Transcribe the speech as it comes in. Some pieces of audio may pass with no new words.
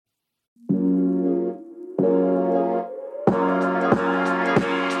You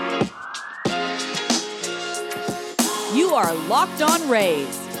are Locked On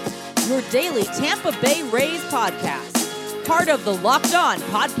Rays, your daily Tampa Bay Rays podcast. Part of the Locked On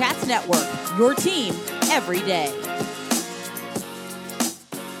Podcast Network, your team every day.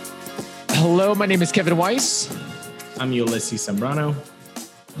 Hello, my name is Kevin Weiss. I'm Ulysses Sembrano.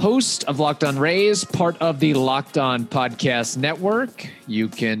 Host of Locked On Rays, part of the Locked On Podcast Network. You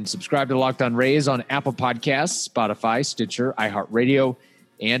can subscribe to Locked On Rays on Apple Podcasts, Spotify, Stitcher, iHeartRadio,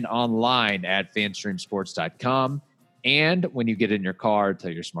 and online at fanstreamsports.com. And when you get in your car,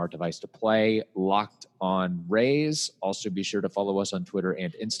 tell your smart device to play Locked On Rays. Also, be sure to follow us on Twitter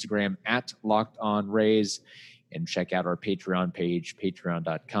and Instagram at Locked On Rays. And check out our Patreon page,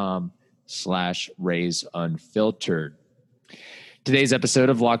 patreon.com/Rays Unfiltered. Today's episode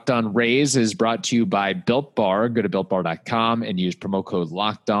of Locked On Rays is brought to you by Built Bar. Go to BuiltBar.com and use promo code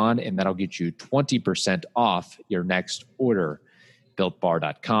Locked On, and that'll get you 20% off your next order.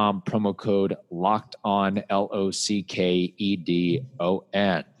 BuiltBar.com, promo code Locked On, LOCKEDON.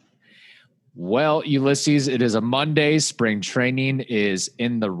 Well, Ulysses, it is a Monday. Spring training is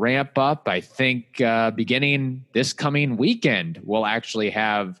in the ramp up. I think beginning this coming weekend, we'll actually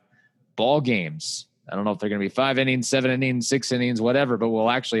have ball games. I don't know if they're going to be 5 innings, 7 innings, 6 innings, whatever, but we'll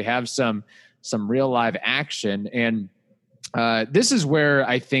actually have some real live action. And this is where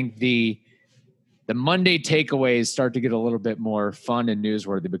I think the Monday takeaways start to get a little bit more fun and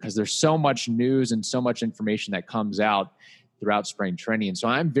newsworthy, because there's so much news and so much information that comes out throughout spring training. And so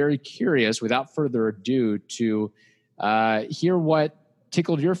I'm very curious, without further ado, to hear what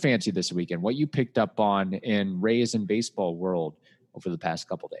tickled your fancy this weekend, what you picked up on in Rays and baseball world over the past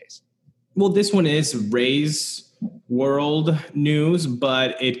couple days. Well, this one is Rays world news,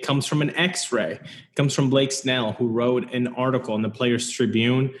 but it comes from an X-ray. It comes from Blake Snell, who wrote an article in the Players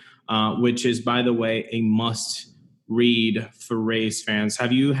Tribune, which is, by the way, a must read for Rays fans.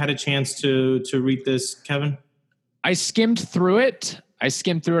 Have you had a chance to read this, Kevin? I skimmed through it. I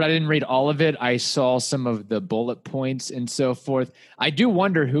didn't read all of it. I saw some of the bullet points and so forth. I do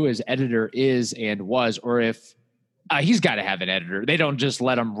wonder who his editor is and was, or if he's got to have an editor. They don't just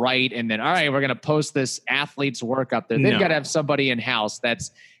let him write and then, all right, we're going to post this athlete's work up there. They've got to have somebody in house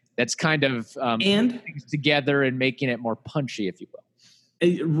that's kind of putting things together and making it more punchy, if you will.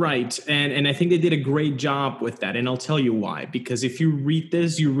 Right. And I think they did a great job with that. And I'll tell you why. Because if you read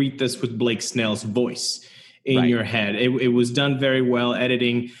this with Blake Snell's voice in your head. It was done very well,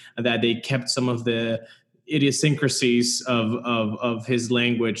 editing that they kept some of the idiosyncrasies of his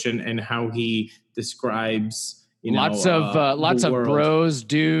language and how he describes, lots of bros,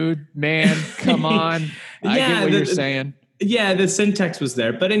 dude, man, come on. I get what you're saying. Yeah, the syntax was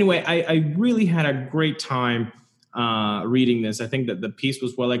there. But anyway, I really had a great time reading this. I think that the piece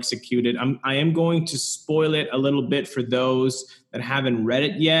was well executed. I am going to spoil it a little bit for those that haven't read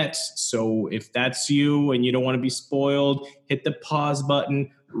it yet. So if that's you and you don't want to be spoiled, hit the pause button,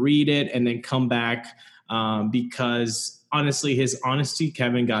 read it, and then come back. Because honestly, his honesty,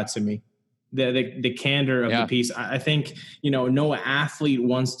 Kevin, got to me. The candor of the piece. I think, no athlete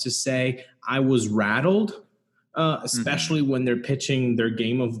wants to say, I was rattled. Especially when they're pitching their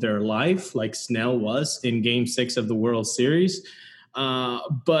game of their life, like Snell was in Game 6 of the World Series.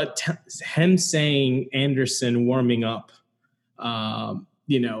 But him saying Anderson warming up,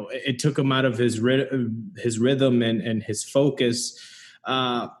 it took him out of his rhythm and his focus.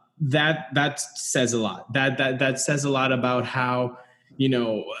 That says a lot. That says a lot about how,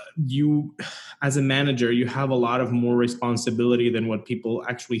 you as a manager, you have a lot of more responsibility than what people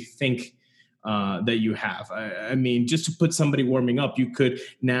actually think that you have. I mean, just to put somebody warming up, you could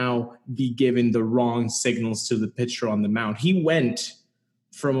now be given the wrong signals to the pitcher on the mound. He went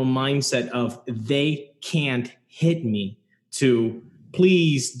from a mindset of they can't hit me to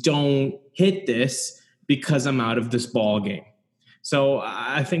please don't hit this because I'm out of this ball game. So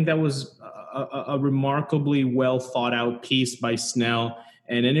I think that was a remarkably well thought out piece by Snell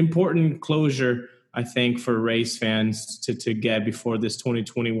and an important closure, I think, for Rays fans to get before this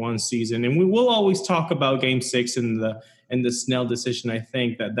 2021 season. And we will always talk about Game 6 and the Snell decision. I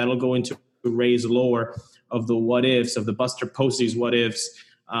think that'll go into Rays lore of the what ifs, of the Buster Posey's what ifs.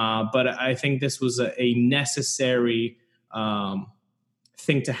 But I think this was a necessary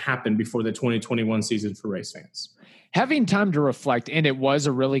thing to happen before the 2021 season for Rays fans. Having time to reflect, and it was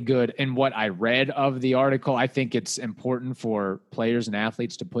a really good, in what I read of the article, I think it's important for players and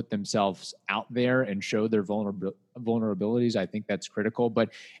athletes to put themselves out there and show their vulnerabilities. I think that's critical.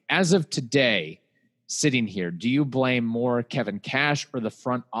 But as of today, sitting here, do you blame more Kevin Cash or the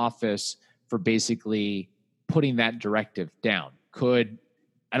front office for basically putting that directive down? Could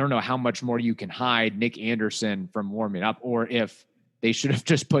I don't know how much more you can hide Nick Anderson from warming up, or if they should have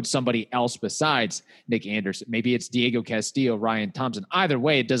just put somebody else besides Nick Anderson. Maybe it's Diego Castillo, Ryan Thompson. Either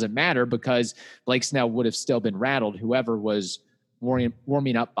way, it doesn't matter because Blake Snell would have still been rattled, whoever was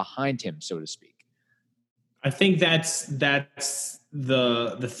warming up behind him, so to speak. I think that's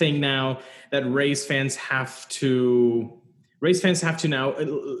the thing now that Rays fans have to now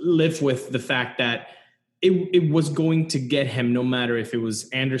live with the fact that it was going to get him no matter if it was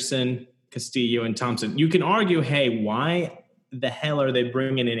Anderson, Castillo, and Thompson. You can argue, hey, why the hell are they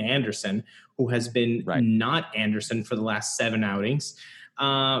bringing in Anderson, who has been not Anderson for the last 7 outings?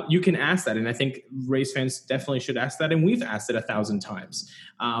 You can ask that, and I think Rays fans definitely should ask that, and we've asked it 1,000 times.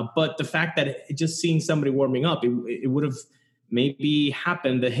 But the fact that just seeing somebody warming up, it would have maybe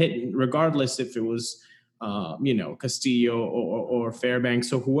happened, the hit, regardless if it was Castillo or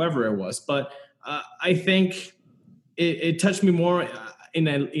Fairbanks or whoever it was. But I think it touched me more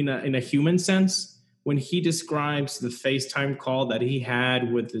in a human sense when he describes the FaceTime call that he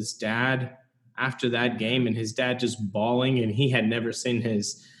had with his dad after that game, and his dad just bawling, and he had never seen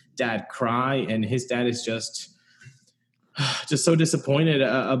his dad cry, and his dad is just so disappointed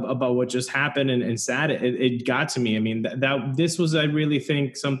about what just happened and sad. It got to me. I mean, this was, I really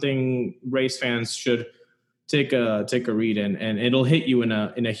think, something Rays fans should take a read, and it'll hit you in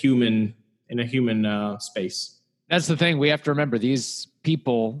a human space. That's the thing. We have to remember, these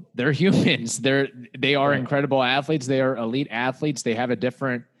people, they're humans. They are incredible athletes. They are elite athletes. They have a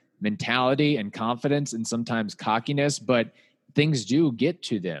different mentality and confidence and sometimes cockiness, but things do get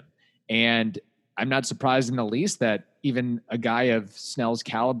to them. And I'm not surprised in the least that even a guy of Snell's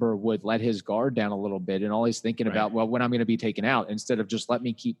caliber would let his guard down a little bit and always thinking about, well, when I'm going to be taken out, instead of just let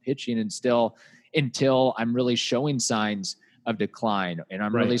me keep pitching until I'm really showing signs of decline and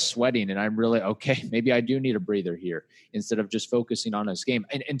I'm really sweating and I'm really, okay, maybe I do need a breather here, instead of just focusing on his game.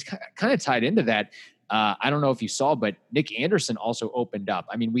 And kind of tied into that, I don't know if you saw, but Nick Anderson also opened up.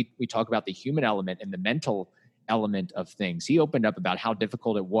 I mean, we talk about the human element and the mental element of things. He opened up about how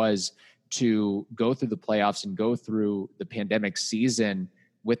difficult it was to go through the playoffs and go through the pandemic season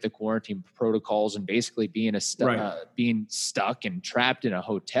with the quarantine protocols and basically being being stuck and trapped in a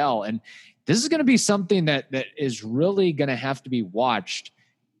hotel. And this is going to be something that is really going to have to be watched,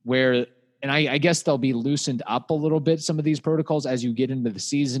 where, and I guess they'll be loosened up a little bit, some of these protocols, as you get into the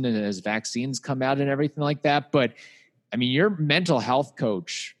season and as vaccines come out and everything like that. But I mean, your mental health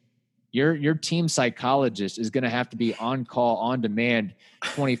coach, your team psychologist is going to have to be on call, on demand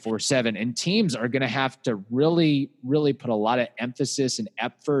 24/7. And teams are going to have to really, really put a lot of emphasis and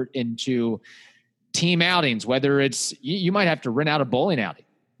effort into team outings, whether it's, you might have to rent out a bowling alley,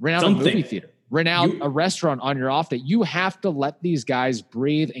 rent out a movie theater, rent out a restaurant on your off day. You have to let these guys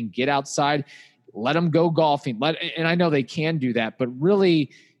breathe and get outside, let them go golfing. And I know they can do that, but really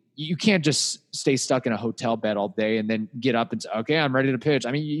you can't just stay stuck in a hotel bed all day and then get up and say, okay, I'm ready to pitch.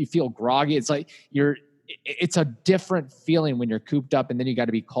 I mean, you feel groggy. It's like it's a different feeling when you're cooped up and then you got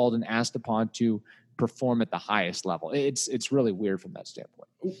to be called and asked upon to perform at the highest level. It's really weird from that standpoint.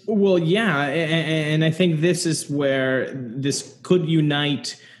 Well, yeah. And I think this is where this could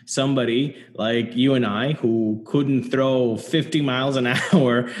unite somebody like you and I, who couldn't throw 50 miles an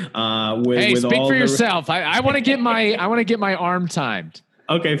hour. With speak all for yourself. I want to get my arm timed.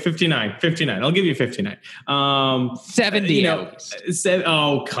 Okay, 59. I'll give you 59. 70.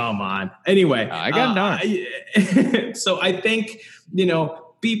 Oh, come on. Anyway, I got an arm. So I think,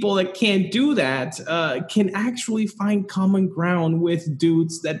 people that can't do that can actually find common ground with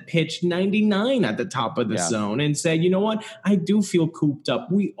dudes that pitch 99 at the top of the zone and say, you know what? I do feel cooped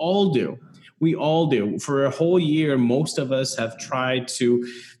up. We all do. For a whole year, most of us have tried to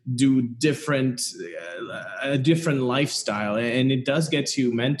do a different lifestyle, and it does get to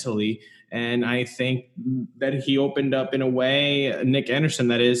you mentally. And I think that he opened up in a way, Nick Anderson,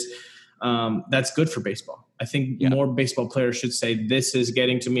 that is, that's good for baseball. I think more baseball players should say, this is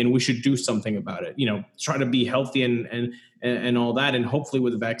getting to me and we should do something about it. Try to be healthy and all that. And hopefully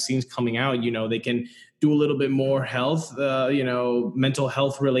with the vaccines coming out, they can do a little bit more health, mental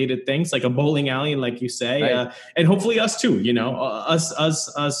health related things like a bowling alley, like you say, and hopefully us too,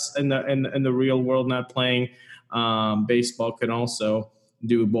 us in the real world, not playing baseball, can also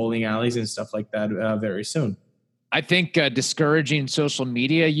do bowling alleys and stuff like that very soon. I think discouraging social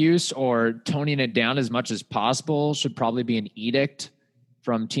media use or toning it down as much as possible should probably be an edict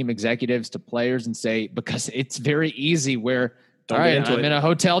from team executives to players, and say, because it's very easy where, all right, I'm in a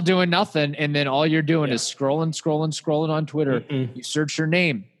hotel doing nothing, and then all you're doing is scrolling on Twitter. Mm-mm. You search your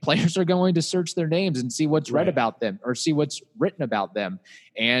name. Players are going to search their names and see what's read about them or see what's written about them.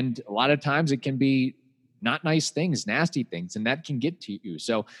 And a lot of times it can be not nice things, nasty things, and that can get to you.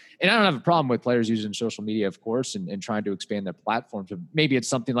 So, and I don't have a problem with players using social media, of course, and trying to expand their platforms. Maybe it's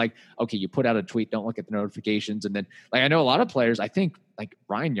something like, okay, you put out a tweet, don't look at the notifications. And then, like, I know a lot of players, I think like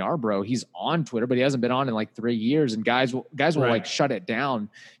Ryan Yarbrough, he's on Twitter, but he hasn't been on in like 3 years, and guys will like shut it down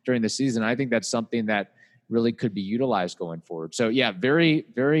during the season. I think that's something that really could be utilized going forward. So yeah, very,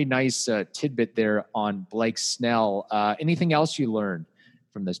 very nice tidbit there on Blake Snell. Anything else you learned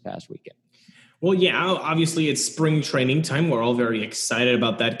from this past weekend? Well, yeah, obviously it's spring training time. We're all very excited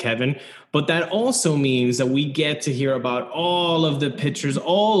about that, Kevin. But that also means that we get to hear about all of the pitchers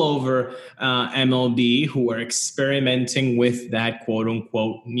all over MLB who are experimenting with that quote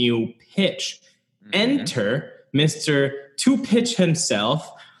unquote new pitch. Mm-hmm. Enter Mr. Two Pitch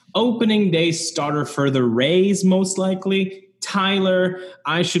himself, opening day starter for the Rays, most likely, Tyler,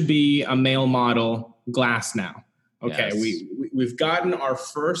 I should be a male model, Glasnow. Okay, yes. We've gotten our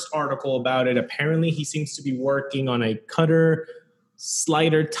first article about it. Apparently, he seems to be working on a cutter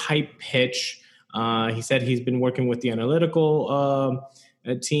slider type pitch. He said he's been working with the analytical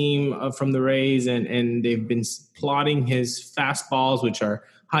team from the Rays, and they've been plotting his fastballs, which are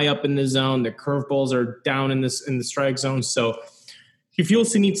high up in the zone. The curveballs are down in the strike zone. So he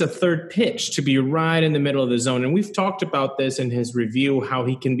feels he needs a third pitch to be right in the middle of the zone. And we've talked about this in his review, how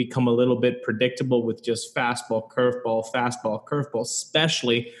he can become a little bit predictable with just fastball, curveball,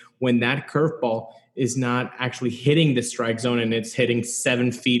 especially when that curveball is not actually hitting the strike zone and it's hitting 7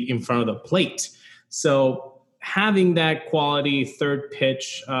 feet in front of the plate. So having that quality third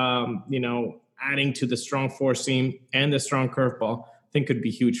pitch, adding to the strong four seam and the strong curveball, I think could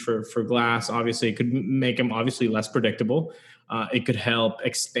be huge for Glass. Obviously, it could make him obviously less predictable. It could help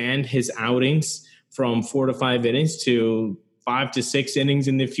expand his outings from 4 to 5 innings to 5 to 6 innings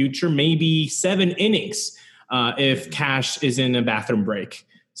in the future, maybe 7 innings if Cash is in a bathroom break.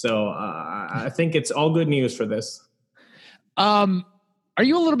 So I think it's all good news for this. Are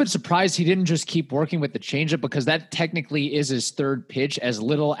you a little bit surprised he didn't just keep working with the changeup, because that technically is his third pitch, as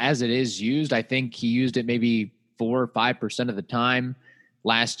little as it is used? I think he used it maybe 4 or 5% of the time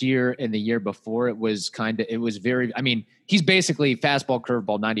last year, and the year before he's basically fastball,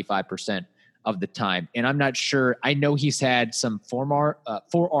 curveball 95% of the time. And I'm not sure. I know he's had some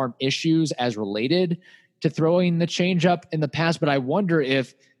forearm issues as related to throwing the changeup in the past, but I wonder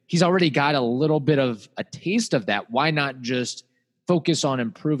if he's already got a little bit of a taste of that. Why not just focus on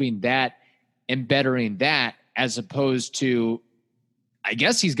improving that and bettering that, as opposed to, I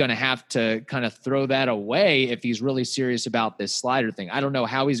guess he's going to have to kind of throw that away if he's really serious about this slider thing. I don't know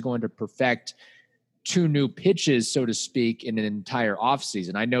how he's going to perfect 2 new pitches, so to speak, in an entire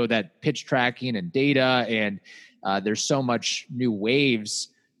offseason. I know that pitch tracking and data, and there's so much new waves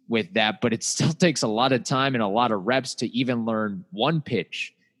with that, but it still takes a lot of time and a lot of reps to even learn one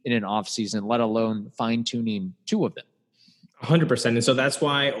pitch in an offseason, let alone fine-tuning 2 of them. 100%. And so that's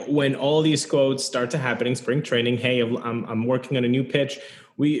why when all these quotes start to happen in spring training, hey, I'm working on a new pitch,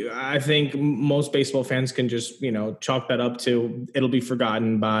 I think most baseball fans can just, chalk that up to it'll be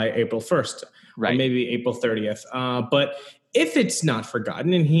forgotten by April 1st, right, or maybe April 30th. But if it's not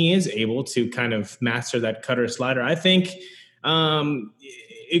forgotten and he is able to kind of master that cutter slider, I think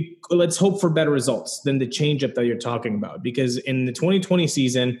let's hope for better results than the changeup that you're talking about. Because in the 2020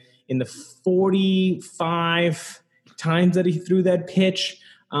 season, in the 45 times that he threw that pitch,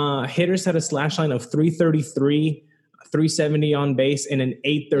 hitters had a slash line of 333, 370 on base, and an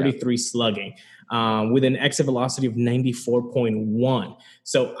 833 slugging with an exit velocity of 94.1.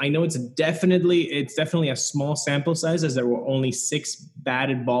 So I know it's definitely a small sample size, as there were only 6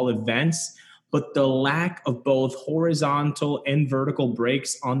 batted ball events, but the lack of both horizontal and vertical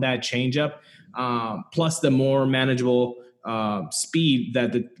breaks on that changeup, plus the more manageable speed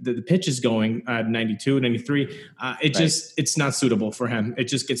that the pitch is going at 92, 93, it's not suitable for him. It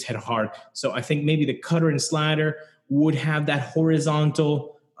just gets hit hard. So I think maybe the cutter and slider would have that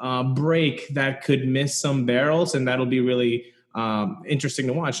horizontal break that could miss some barrels, and that'll be really interesting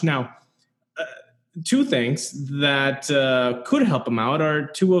to watch. Now, 2 things that could help him out are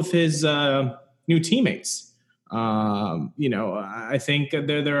 2 of his new teammates. I think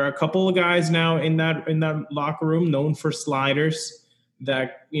there are a couple of guys now in that locker room known for sliders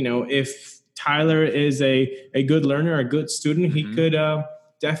that, if Tyler is a good learner, a good student, he could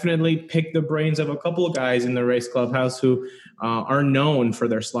definitely pick the brains of a couple of guys in the Rays clubhouse who are known for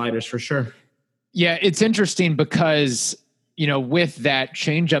their sliders for sure. Yeah, it's interesting because, with that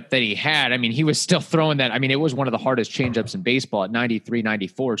changeup that he had, he was still throwing that. It was one of the hardest changeups in baseball at 93,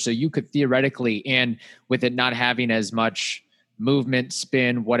 94. So you could theoretically, and with it not having as much movement,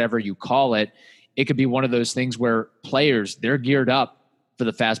 spin, whatever you call it, it could be one of those things where players, they're geared up for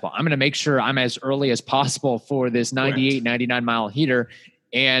the fastball. I'm going to make sure I'm as early as possible for this 98, 99 mile heater.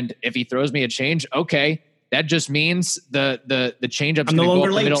 And if he throws me a change, okay, that just means the changeup's going to go up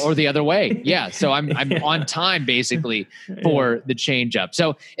the middle or the other way. Yeah. So I'm on time basically for the changeup.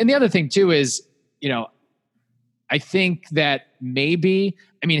 So, and the other thing too is, I think that maybe,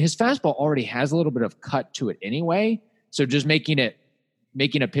 his fastball already has a little bit of cut to it anyway. So just making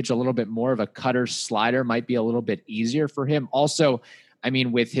a pitch a little bit more of a cutter slider might be a little bit easier for him. Also,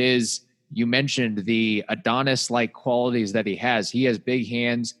 with you mentioned the Adonis-like qualities that he has big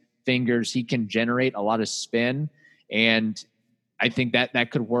hands, fingers. He can generate a lot of spin, and I think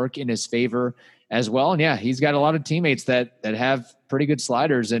that could work in his favor as well. And yeah, he's got a lot of teammates that have pretty good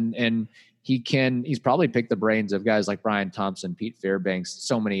sliders, and he's probably picked the brains of guys like Brian Thompson, Pete Fairbanks,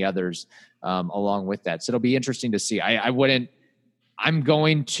 so many others along with that. So it'll be interesting to see. I'm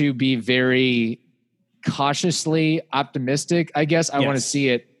going to be very cautiously optimistic, I guess. I want to see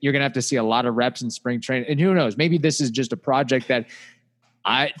it. You're going to have to see a lot of reps in spring training. And who knows, maybe this is just a project that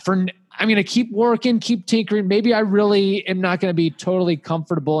I'm going to keep working, keep tinkering. Maybe I really am not going to be totally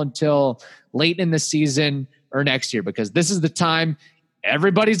comfortable until late in the season or next year, because this is the time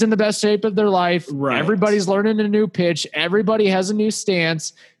everybody's in the best shape of their life. Right. Everybody's learning a new pitch. Everybody has a new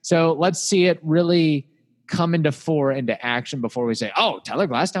stance. So let's see it really come into action before we say, oh, Tyler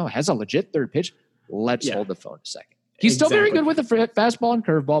Glasnow has a legit third pitch. Let's hold the phone a second. He's still very good with the fastball and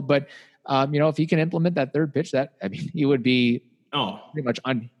curveball, but if he can implement that third pitch, he would be pretty much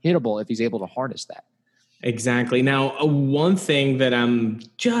unhittable if he's able to harness that. Exactly. Now, one thing that I'm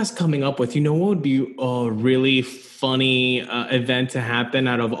just coming up with, what would be a really funny event to happen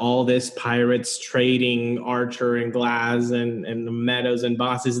out of all this Pirates trading Archer and Glass and Meadows and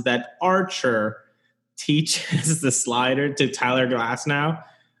Boss, is that Archer teaches the slider to Tyler Glasnow,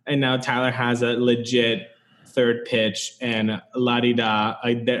 and now Tyler has a legit third pitch, and la-di-da.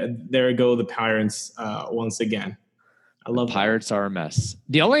 There go the Pirates once again. I love Pirates are a mess.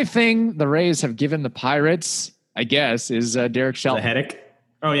 The only thing the Rays have given the Pirates, I guess, is Derek Shelton. The headache?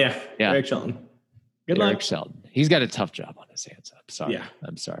 Oh, yeah. Derek Shelton. Good luck. Derek Shelton. He's got a tough job on his hands.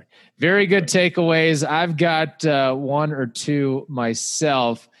 I'm sorry. Very good takeaways. I've got one or two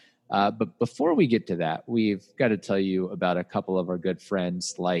myself. But before we get to that, we've got to tell you about a couple of our good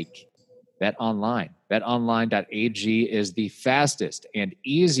friends like BetOnline. BetOnline.ag is the fastest and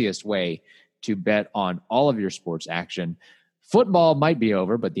easiest way to bet on all of your sports action. Football might be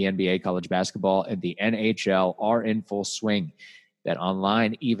over, but the NBA, college basketball, and the NHL are in full swing.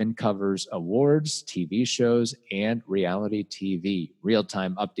 BetOnline even covers awards, TV shows, and reality TV.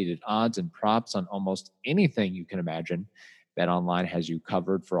 Real-time updated odds and props on almost anything you can imagine. BetOnline has you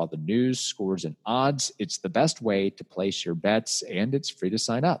covered for all the news, scores, and odds. It's the best way to place your bets, and it's free to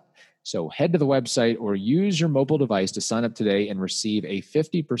sign up. So head to the website or use your mobile device to sign up today and receive a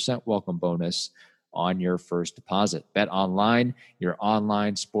 50% welcome bonus on your first deposit. BetOnline, your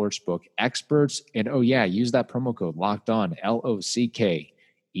online sportsbook experts. And use that promo code LOCKEDON,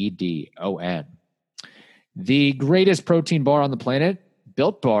 LOCKEDON. The greatest protein bar on the planet,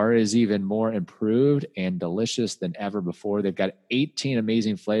 Built Bar, is even more improved and delicious than ever before. They've got 18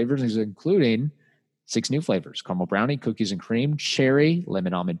 amazing flavors, including 6 new flavors: caramel brownie, cookies and cream, cherry,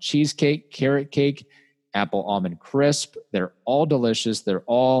 lemon almond cheesecake, carrot cake, apple almond crisp. They're all delicious. They're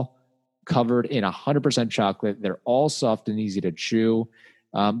all covered in 100% chocolate. They're all soft and easy to chew.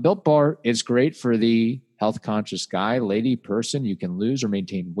 Built Bar is great for the health-conscious guy, lady, person. You can lose or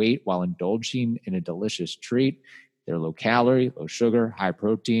maintain weight while indulging in a delicious treat. They're low calorie, low sugar, high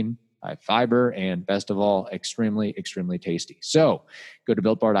protein, high fiber, and best of all, extremely, extremely tasty. So go to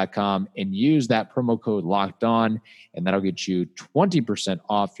BuiltBar.com and use that promo code LOCKEDON, and that'll get you 20%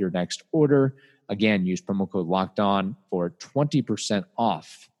 off your next order. Again, use promo code LOCKEDON for 20%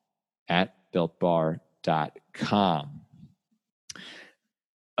 off at BuiltBar.com.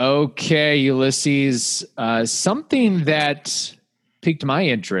 Okay, Ulysses, something that piqued my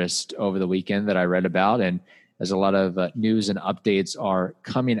interest over the weekend that I read about, and as a lot of news and updates are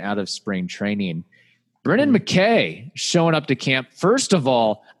coming out of spring training, Brendan McKay showing up to camp. First of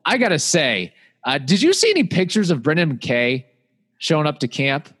all, I got to say, did you see any pictures of Brendan McKay showing up to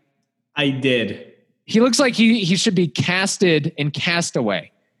camp? I did. He looks like he should be casted in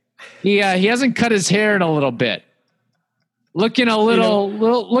Castaway. He hasn't cut his hair in a little bit. Looking a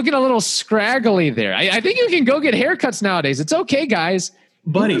little scraggly there. I think you can go get haircuts nowadays. It's okay, guys.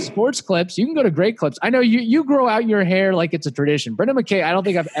 Buddy, Sports Clips. You can go to Great Clips. I know you grow out your hair like it's a tradition. Brendan McKay, I don't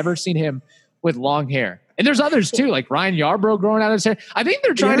think I've ever seen him with long hair. And there's others too, like Ryan Yarbrough growing out his hair. I think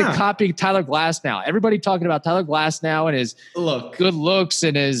they're trying to copy Tyler Glasnow. Everybody talking about Tyler Glasnow and his good looks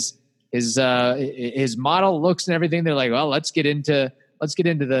and his model looks and everything. They're like, well, let's get into let's get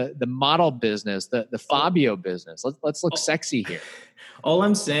into the model business, the Fabio business. Let's look sexy here. All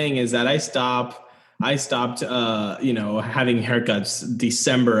I'm saying is that I stopped having haircuts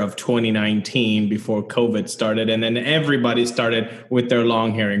December of 2019 before COVID started. And then everybody started with their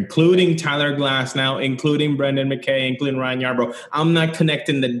long hair, including Tyler Glasnow, including Brendan McKay, including Ryan Yarbrough. I'm not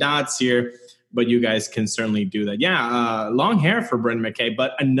connecting the dots here, but you guys can certainly do that. Yeah, long hair for Brendan McKay.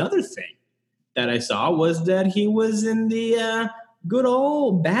 But another thing that I saw was that he was in the good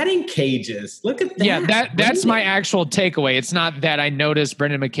old batting cages. Look at that. Yeah, that's my actual takeaway. It's not that I noticed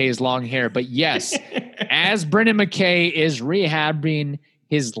Brendan McKay's long hair, but yes, as Brendan McKay is rehabbing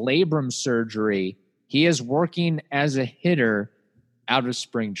his labrum surgery, he is working as a hitter out of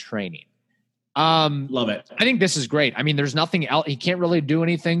spring training. Love it. I think this is great. I mean, there's nothing else. He can't really do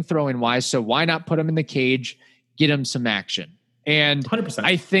anything throwing wise. So why not put him in the cage, get him some action? And 100%.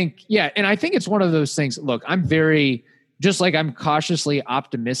 I think it's one of those things. Look, I'm cautiously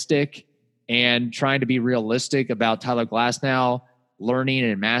optimistic and trying to be realistic about Tyler Glasnow learning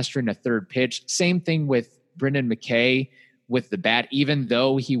and mastering a third pitch. Same thing with Brendan McKay with the bat, even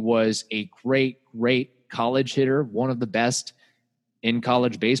though he was a great college hitter, one of the best in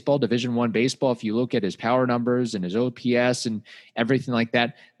college baseball, Division I baseball. If you look at his power numbers and his OPS and everything like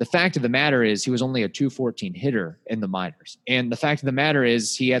that, the fact of the matter is he was only a 214 hitter in the minors. And the fact of the matter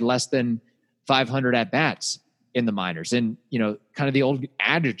is he had less than 500 at bats in the minors. And, kind of the old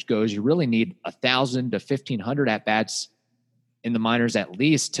adage goes, you really need 1,000 to 1,500 at bats in the minors at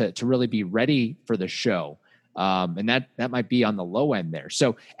least to really be ready for the show. And that might be on the low end there.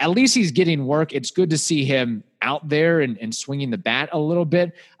 So at least he's getting work. It's good to see him out there and swinging the bat a little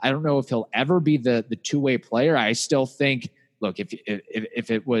bit. I don't know if he'll ever be the two-way player. I still think, look,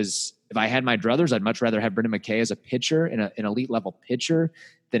 if I had my druthers, I'd much rather have Brendan McKay as a pitcher and an elite level pitcher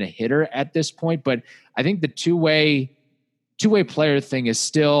than a hitter at this point. But I think the two-way player thing is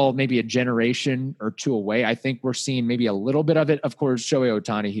still maybe a generation or two away. I think we're seeing maybe a little bit of it. Of course, Shohei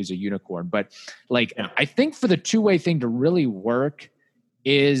Ohtani, he's a unicorn. But I think for the two-way thing to really work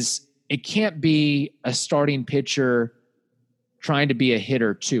is it can't be a starting pitcher trying to be a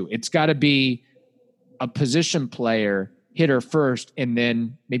hitter too. It's got to be a position player, hitter first, and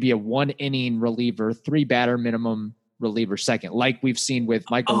then maybe a 1-inning reliever, 3-batter minimum reliever second, like we've seen with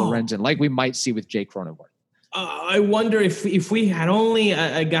Michael Lorenzen, like we might see with Jake Cronenworth. I wonder if we had only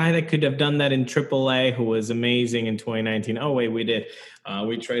a guy that could have done that in AAA, who was amazing in 2019. Oh wait, we did.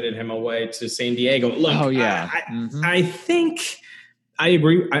 We traded him away to San Diego. Look, I think I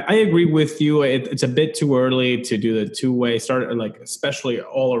agree. I agree with you. It's a bit too early to do the two-way start, especially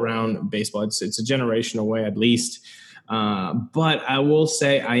all around baseball. It's a generation away at least. But I will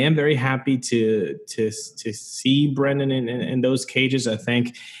say I am very happy to see Brendan in those cages. I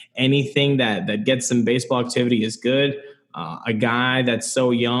think anything that gets some baseball activity is good. A guy that's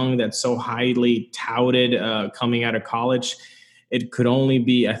so young, that's so highly touted coming out of college, it could only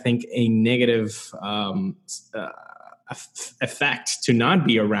be, I think, a negative effect to not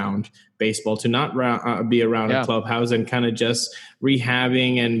be around baseball, to not be around a clubhouse and kind of just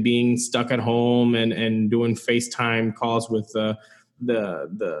rehabbing and being stuck at home and doing FaceTime calls with the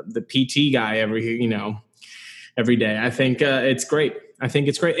PT guy every day. I think it's great.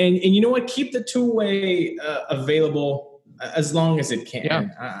 And you know what? Keep the two-way available as long as it can.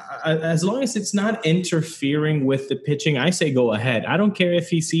 Yeah. As long as it's not interfering with the pitching, I say go ahead. I don't care if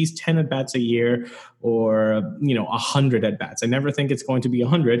he sees 10 at-bats a year or 100 at-bats. I never think it's going to be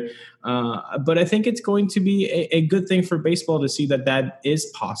 100. But I think it's going to be a good thing for baseball to see that is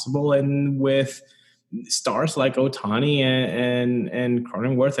possible. And with stars like Ohtani and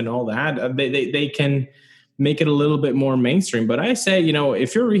Cronenworth and all that, they can make it a little bit more mainstream. But I say,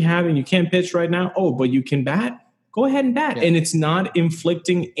 if you're rehabbing, you can't pitch right now. Oh, but you can bat. Go ahead and bat. Yeah. And it's not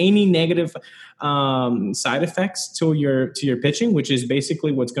inflicting any negative side effects to your pitching, which is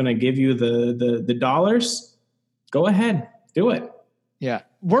basically what's going to give you the dollars. Go ahead, do it. Yeah.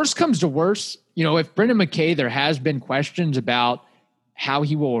 Worst comes to worst, if Brendan McKay, there has been questions about how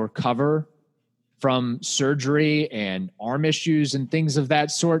he will recover from surgery and arm issues and things of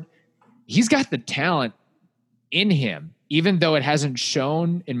that sort. He's got the talent in him. Even though it hasn't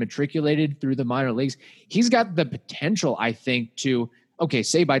shown and matriculated through the minor leagues, he's got the potential, I think, to,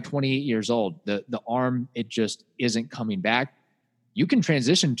 say by 28 years old, the arm, it just isn't coming back. You can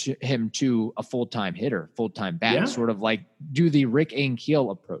transition him to a full-time hitter, full-time bat, sort of like do the Rick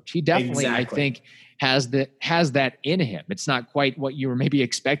Ankiel approach. He definitely, I think, has that in him. It's not quite what you were maybe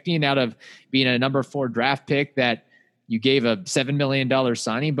expecting out of being a number 4 draft pick that you gave a $7 million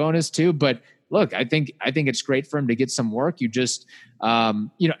signing bonus to, but look, I think it's great for him to get some work. You just,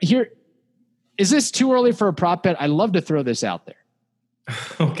 here, is this too early for a prop bet? I love to throw this out there.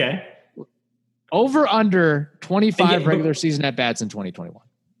 Okay. Over under 25 Yeah, regular season at bats in 2021.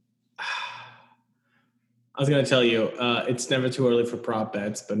 I was going to tell you, it's never too early for prop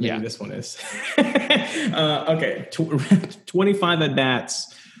bets, but maybe this one is. Okay. 25 at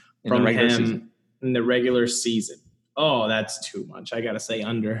bats from him in the regular season. Oh, that's too much. I got to say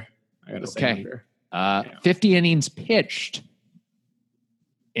under. Say under. 50 innings pitched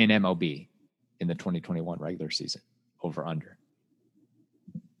in MLB in the 2021 regular season. Over under.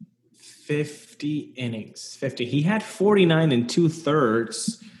 50 innings. 50. He had 49 and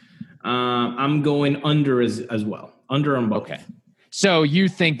 2/3. I'm going under as well. Under on both. Okay. So you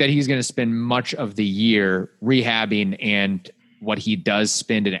think that he's going to spend much of the year rehabbing, and what he does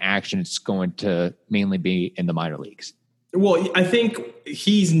spend in action, it's going to mainly be in the minor leagues? Well, I think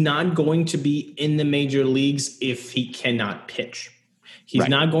he's not going to be in the major leagues if he cannot pitch. He's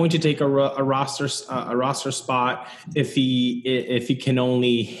not going to take a roster spot if he can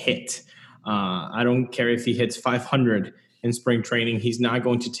only hit. I don't care if he hits 500 in spring training. He's not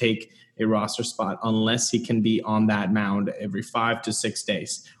going to take a roster spot unless he can be on that mound every 5 to 6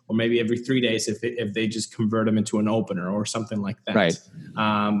 days, or maybe every 3 days if they just convert him into an opener or something like that. Right.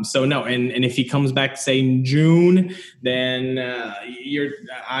 So no, and if he comes back, say in June, then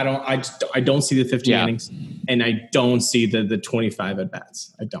I don't see the 50 innings, and I don't see the 25 at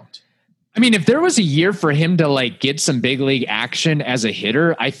bats. I don't. I mean, if there was a year for him to like get some big league action as a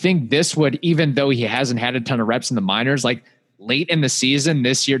hitter, I think this would, even though he hasn't had a ton of reps in the minors, like late in the season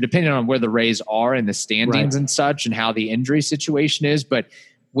this year, depending on where the Rays are in the standings and such and how the injury situation is, but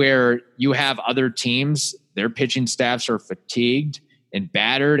where you have other teams, their pitching staffs are fatigued and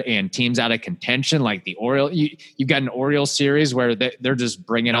battered and teams out of contention, like the Orioles. You've got an Orioles series where they're just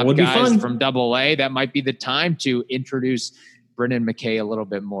bringing up guys from Double-A. That might be the time to introduce Brendan McKay a little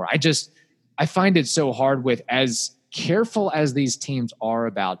bit more. I find it so hard with as careful as these teams are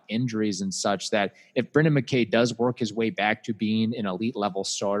about injuries and such, that if Brendan McKay does work his way back to being an elite level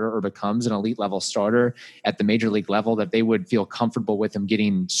starter or becomes an elite level starter at the major league level, that they would feel comfortable with him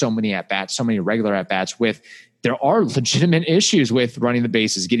getting so many at bats, so many regular at bats. With there are legitimate issues with running the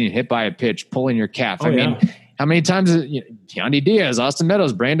bases, getting hit by a pitch, pulling your calf. I mean, how many times, Yandy Diaz, Austin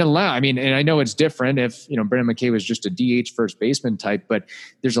Meadows, Brandon Lau. I mean, and I know it's different if, Brendan McKay was just a DH first baseman type, but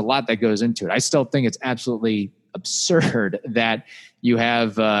there's a lot that goes into it. I still think it's absolutely absurd that you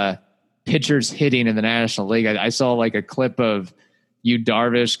have pitchers hitting in the National League. I saw like a clip of Yu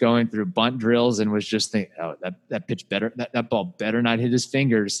Darvish going through bunt drills and was just thinking, oh, that pitch better, that ball better not hit his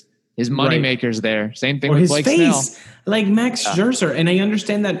fingers. His moneymaker's there. Same thing with Blake Snell. Like Max Scherzer. And I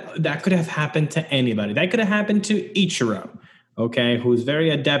understand that could have happened to anybody. That could have happened to Ichiro, okay, who's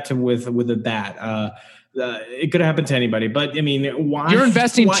very adept with a bat. It could happen to anybody, but I mean, why? You're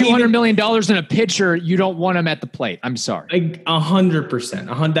investing $200 million in a pitcher. You don't want him at the plate. I'm sorry.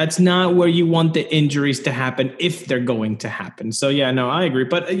 100%. That's not where you want the injuries to happen if they're going to happen. So yeah, no, I agree.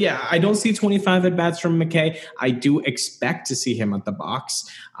 But I don't see 25 at bats from McKay. I do expect to see him at the box.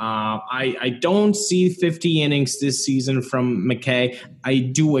 I don't see 50 innings this season from McKay. I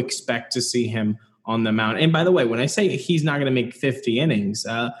do expect to see him on the mound. And by the way, when I say he's not going to make 50 innings,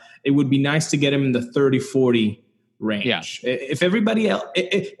 it would be nice to get him in the 30-40 range. Yeah. If everybody else,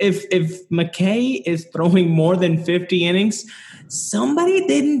 if McKay is throwing more than 50 innings, somebody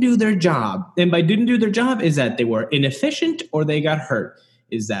didn't do their job. And by didn't do their job is that they were inefficient or they got hurt.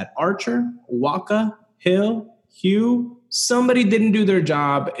 Is that Archer, Waka, Hill, Hugh? Somebody didn't do their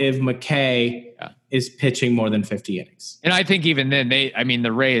job if McKay is pitching more than 50 innings. And I think even then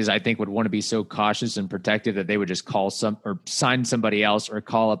the Rays, I think, would want to be so cautious and protective that they would just call sign somebody else or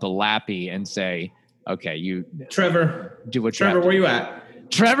call up a Lappy and say, okay, Trevor, do what Trevor, where you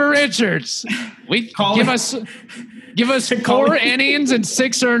at? Trevor Richards. Give us 4 innings and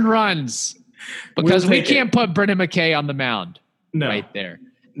 6 earned runs because we can't put Brendan McKay on the mound right there.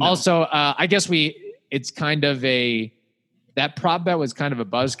 No. Also, I guess it's kind of that prop bet was kind of a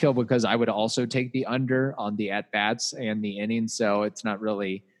buzzkill because I would also take the under on the at-bats and the innings. So it's not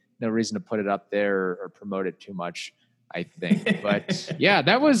really no reason to put it up there or promote it too much, I think. But yeah,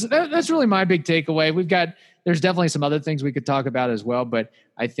 that's really my big takeaway. There's definitely some other things we could talk about as well, but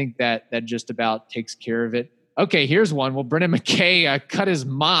I think that just about takes care of it. Okay, here's one. Will Brendan McKay cut his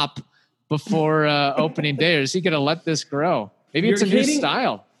mop before opening day, or is he going to let this grow? Maybe it's a new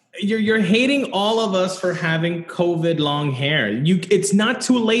style. You're hating all of us for having COVID long hair. It's not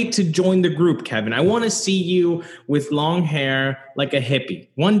too late to join the group, Kevin. I want to see you with long hair like a hippie.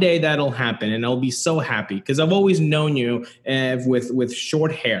 One day that'll happen, and I'll be so happy because I've always known you with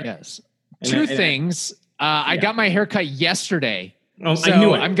short hair. Yes. Two things. I got my hair cut yesterday. Oh, so I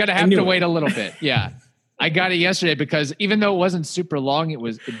knew it. I'm going to have to wait a little bit. Yeah. I got it yesterday because even though it wasn't super long,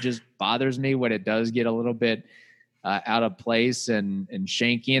 it just bothers me when it does get a little bit out of place and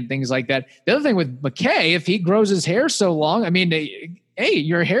shanky and things like that. The other thing with McKay, if he grows his hair so long, I mean, hey,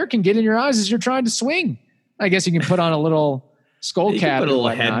 your hair can get in your eyes as you're trying to swing. I guess you can put on a little skull cap, put a little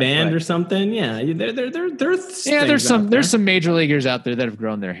headband or something. Yeah, there's some major leaguers out there that have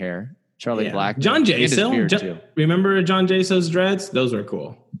grown their hair. Charlie Black, John Jaso. Remember John Jaso's dreads? Those were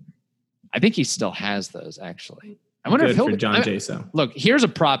cool. I think he still has those, actually. I wonder if he'll be John Jaso. Look, here's a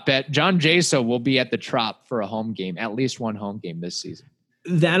prop bet. John Jaso will be at the Trop for a home game, at least one home game this season.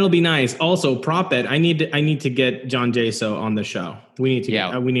 That'll be nice. Also, prop bet. I need to get John Jaso on the show. We need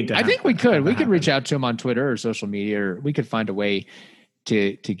to. I think we could. We could reach out to him on Twitter or social media, or we could find a way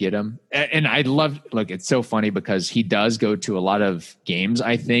to get him. And I love. Look, it's so funny because he does go to a lot of games,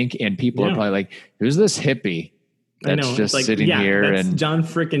 I think, and people are probably like, "Who's this hippie that's just sitting here?" And John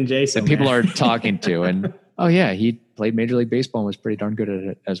frickin' Jaso that people are talking to, and oh yeah, he played Major League Baseball and was pretty darn good at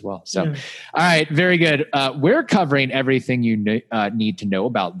it as well. So, all right, very good. We're covering everything you need to know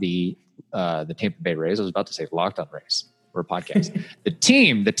about the Tampa Bay Rays. I was about to say Locked On Rays. We're a podcast. The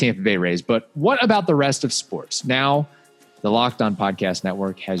Tampa Bay Rays. But what about the rest of sports? Now, the Locked On Podcast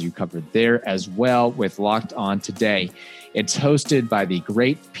Network has you covered there as well with Locked On Today. It's hosted by the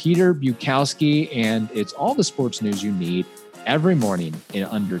great Peter Bukowski, and it's all the sports news you need every morning in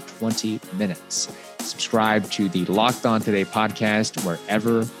under 20 minutes. Subscribe to the Locked On Today podcast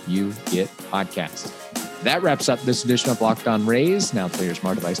wherever you get podcasts. That wraps up this edition of Locked On Rays. Now tell your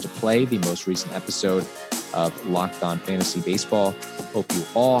smart device to play the most recent episode of Locked On Fantasy Baseball. Hope you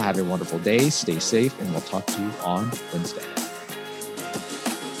all have a wonderful day. Stay safe, and we'll talk to you on Wednesday.